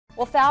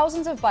Well,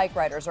 thousands of bike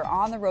riders are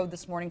on the road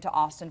this morning to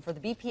Austin for the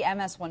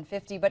BPMS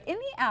 150, but in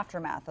the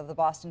aftermath of the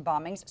Boston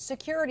bombings,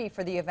 security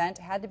for the event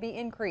had to be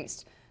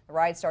increased. The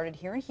ride started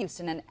here in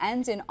Houston and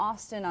ends in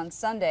Austin on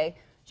Sunday.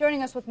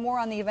 Joining us with more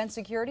on the event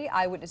security,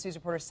 Eyewitness News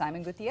reporter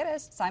Simon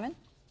Gutierrez. Simon?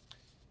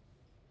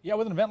 Yeah,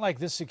 with an event like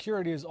this,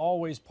 security is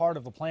always part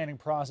of the planning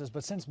process,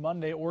 but since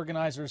Monday,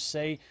 organizers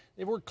say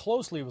they worked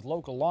closely with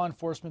local law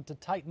enforcement to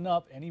tighten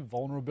up any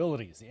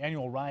vulnerabilities. The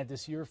annual ride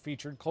this year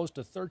featured close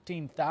to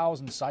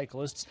 13,000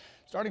 cyclists,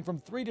 starting from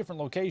 3 different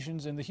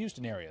locations in the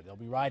Houston area. They'll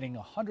be riding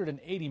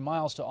 180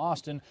 miles to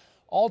Austin,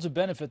 all to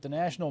benefit the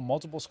National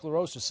Multiple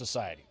Sclerosis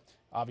Society.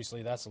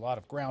 Obviously, that's a lot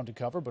of ground to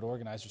cover, but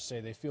organizers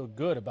say they feel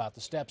good about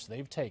the steps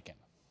they've taken.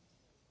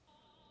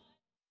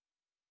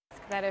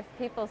 That if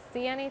people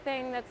see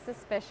anything that's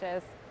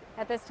suspicious,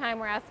 at this time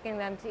we're asking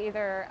them to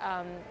either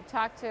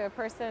talk to a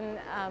person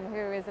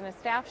who is in a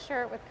staff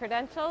shirt with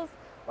credentials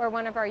or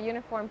one of our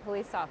uniformed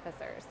police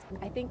officers.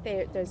 I think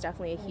there's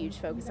definitely a huge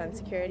focus on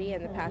security.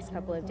 In the past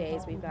couple of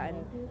days we've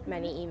gotten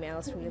many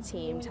emails from the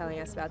team telling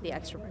us about the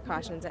extra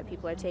precautions that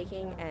people are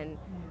taking, and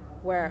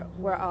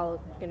we're all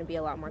going to be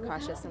a lot more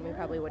cautious than we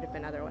probably would have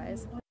been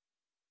otherwise.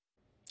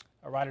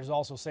 Our riders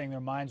also saying their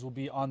minds will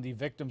be on the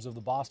victims of the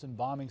Boston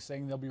bombing,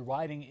 saying they'll be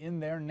riding in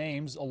their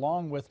names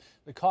along with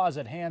the cause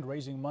at hand,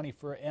 raising money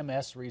for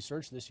MS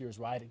research. This year's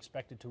ride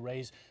expected to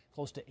raise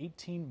close to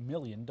 $18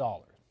 million.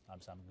 I'm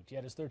Simon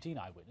Gutierrez, 13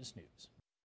 Eyewitness News.